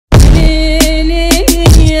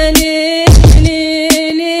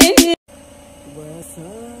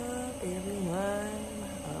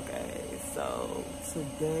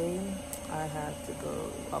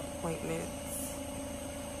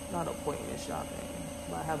shopping.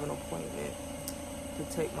 But I have an appointment to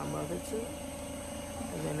take my mother to.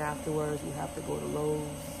 And then afterwards, we have to go to Lowe's.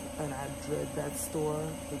 And I dread that store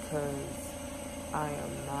because I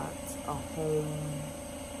am not a home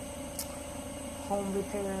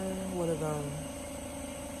repair. What are them?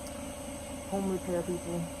 Home repair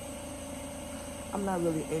people. I'm not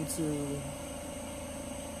really into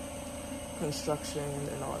construction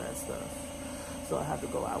and all that stuff. So I have to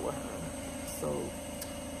go out with her. So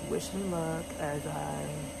wish me luck as I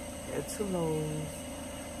head to Lowe's,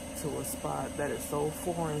 to a spot that is so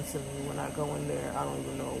foreign to me. When I go in there, I don't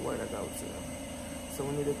even know where to go to. So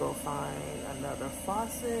we need to go find another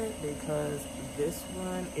faucet because this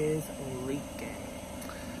one is leaking.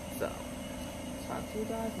 So, talk to you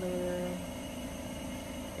guys later.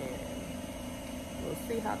 And we'll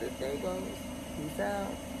see how this day goes. Peace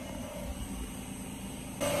out.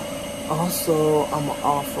 Also, I'm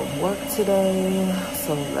off from work today,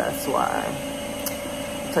 so that's why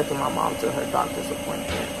I'm taking my mom to her doctor's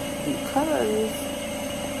appointment, because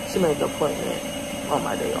she made the appointment on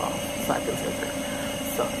my day off, so I can take her.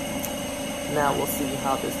 So now we'll see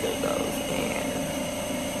how this day goes, and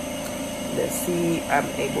let's see I'm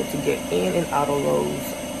able to get in and out of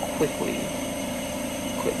Lowe's quickly,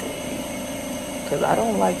 because I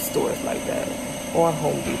don't like stores like that, or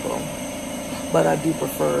Home Depot, but I do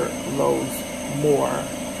prefer Lowe's more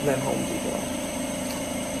than Home Depot.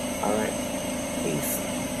 Alright, peace.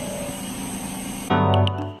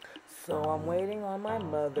 So I'm waiting on my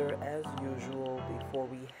mother as usual before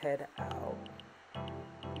we head out.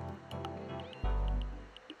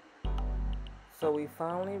 So we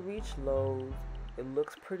finally reached Lowe's. It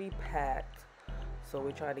looks pretty packed, so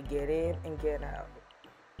we try to get in and get out.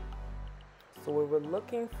 So we were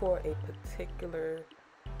looking for a particular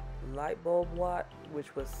light bulb watt,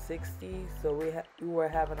 which was 60, so we were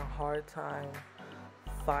having a hard time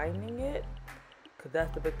finding it, because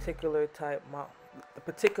that's the particular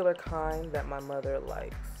kind that my mother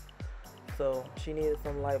likes. So she needed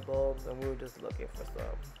some light bulbs, and we were just looking for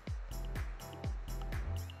some.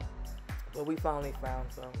 But we finally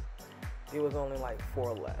found some. It was only like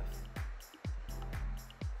 4 left.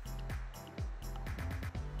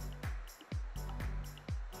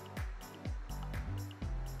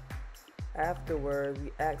 Afterwards,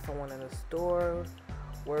 we asked someone in the store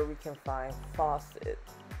where we can find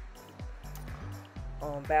faucets,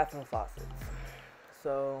 bathroom faucets.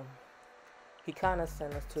 So he kind of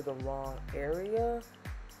sent us to the wrong area,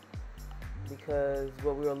 because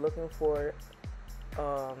what we were looking for,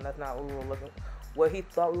 that's not what we were looking. What he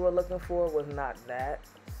thought we were looking for was not that.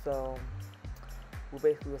 So we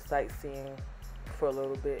basically were sightseeing for a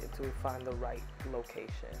little bit until we find the right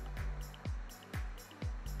location.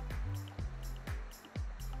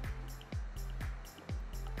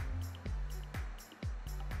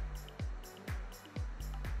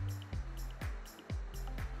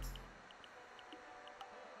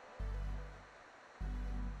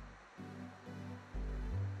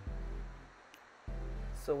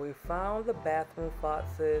 So we found the bathroom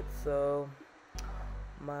faucet, so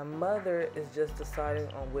my mother is just deciding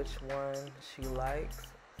on which one she likes,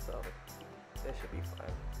 so it should be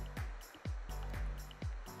fun.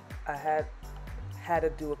 I had to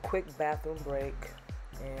do a quick bathroom break,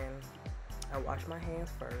 and I washed my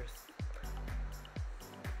hands first.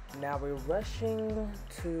 Now we're rushing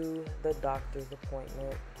to the doctor's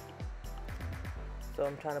appointment, so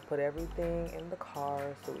I'm trying to put everything in the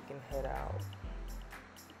car so we can head out.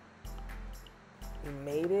 We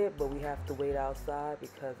made it, but we have to wait outside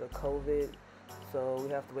because of COVID, so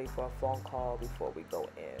we have to wait for a phone call before we go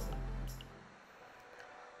in.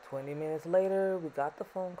 20 minutes later, we got the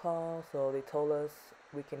phone call, so they told us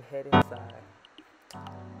we can head inside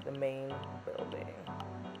the main building.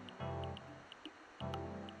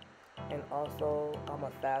 And also, I'm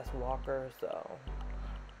a fast walker, so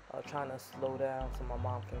I'm trying to slow down so my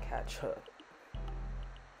mom can catch up.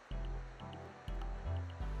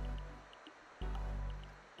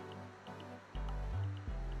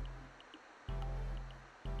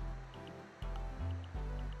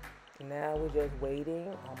 Now we're just waiting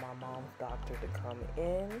on my mom's doctor to come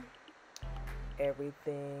in.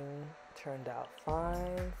 Everything turned out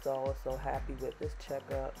fine, so I was so happy with this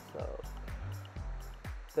checkup. So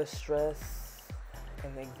the stress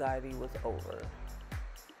and the anxiety was over.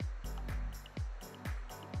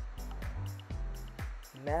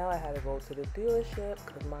 Now I had to go to the dealership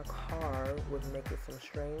because my car was making some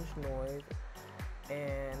strange noise,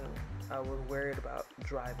 and I was worried about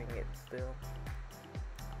driving it still.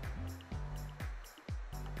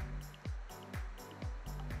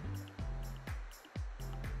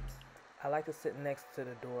 I like to sit next to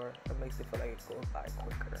the door. It makes it feel like it goes by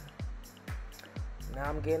quicker. Now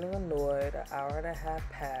I'm getting annoyed. An hour and a half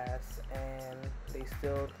passed and they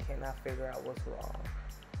still cannot figure out what's wrong.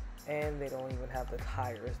 And they don't even have the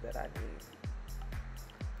tires that I need.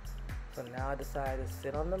 So now I decided to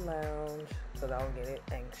sit on the lounge because I don't get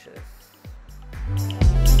anxious.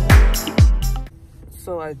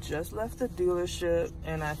 So I just left the dealership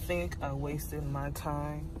and I think I wasted my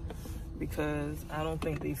time because I don't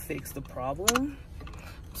think they fixed the problem.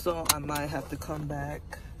 So I might have to come back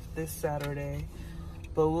this Saturday.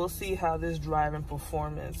 But we'll see how this driving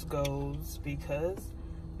performance goes because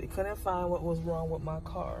they couldn't find what was wrong with my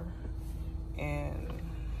car. And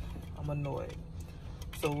I'm annoyed.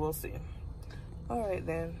 So we'll see. All right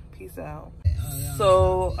then, peace out.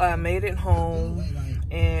 So I made it home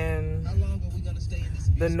and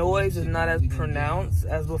the noise is not as pronounced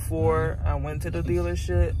as before I went to the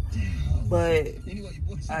dealership, but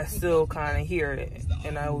I still kind of hear it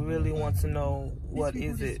and I really want to know what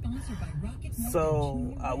is it.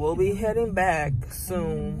 So I will be heading back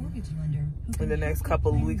soon in the next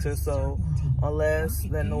couple of weeks or so, unless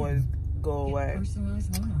the noise go away.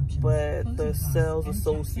 But the sales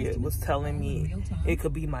associate was telling me it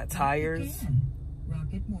could be my tires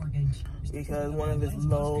because one of it's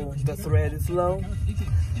low, the thread is low.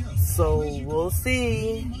 So we'll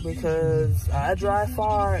see, because I drive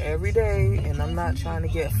far every day and I'm not trying to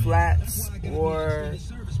get flats or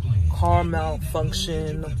car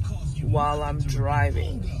malfunction while I'm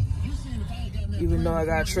driving. Even though I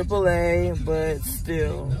got AAA, but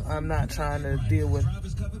still, I'm not trying to deal with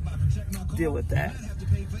that.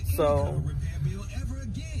 So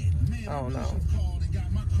I don't know.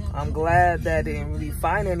 I'm glad that they didn't really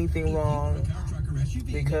find anything wrong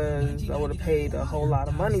because I would have paid a whole lot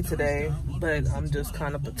of money today, but I'm just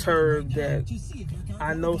kind of perturbed that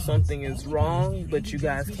I know something is wrong, but you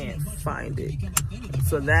guys can't find it.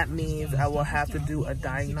 So that means I will have to do a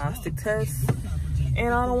diagnostic test,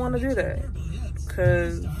 and I don't want to do that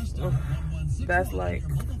because that's like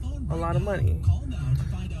a lot of money.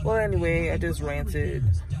 Well, anyway, I just ranted.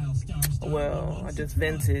 Well, I just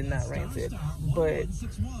vented, not ranted. But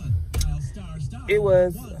it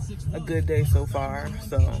was a good day so far.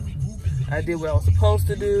 So I did what I was supposed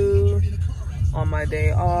to do on my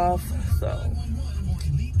day off. So,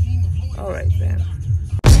 all right then.